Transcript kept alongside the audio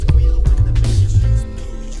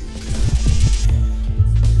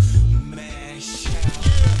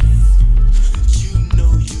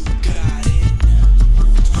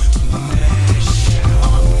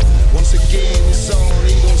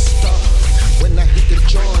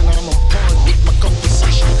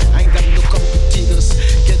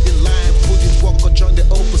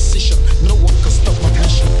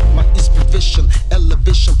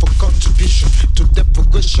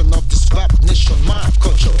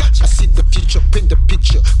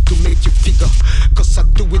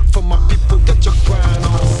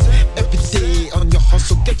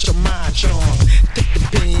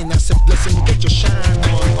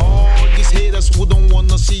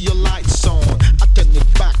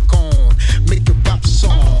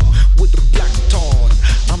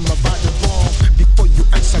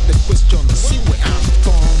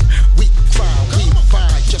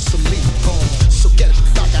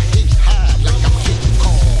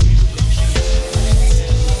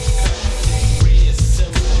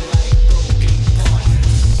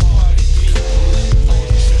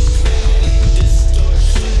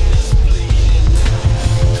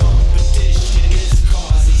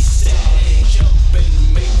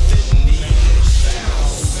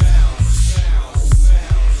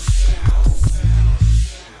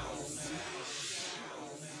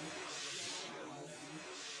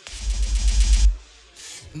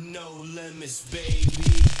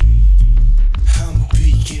I'm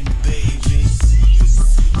peeking, baby.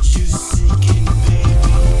 You seeking, baby.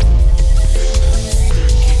 I'm sneaking, baby.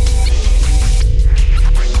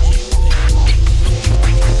 You and me, baby.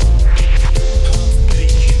 I'm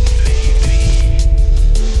peeking, baby.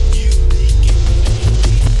 You leaking,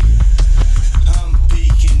 baby. I'm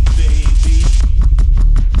peeking, baby.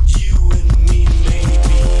 You and me,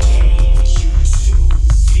 maybe. You to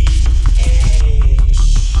the edge.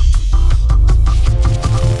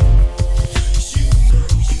 You know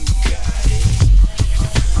you got it.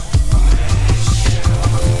 Mash out.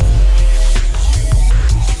 You know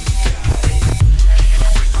you got it.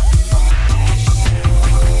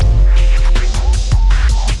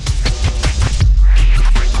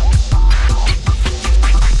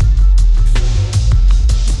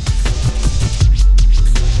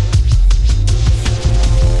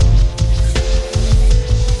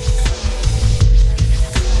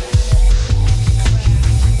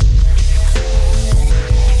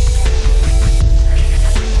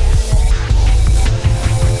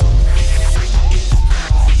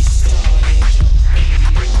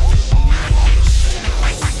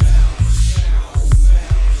 Mash out.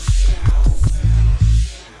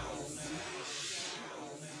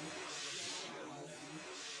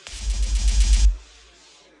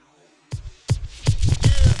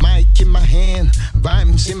 Mic in my hand,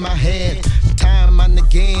 rhymes in my head. Time and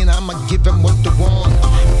again, I'ma give them what they want.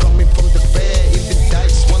 Coming from the bed, even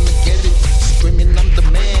dice wanna get it. Screaming, I'm the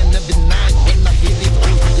man every night when I hit it.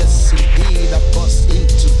 Oh, yes, indeed, I bust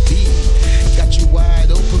into deep. Got you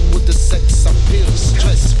wide open with the sex appeal.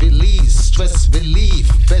 Stress release, stress relief.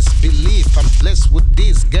 Best belief, I'm blessed with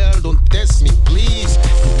this. Girl, don't test me, please.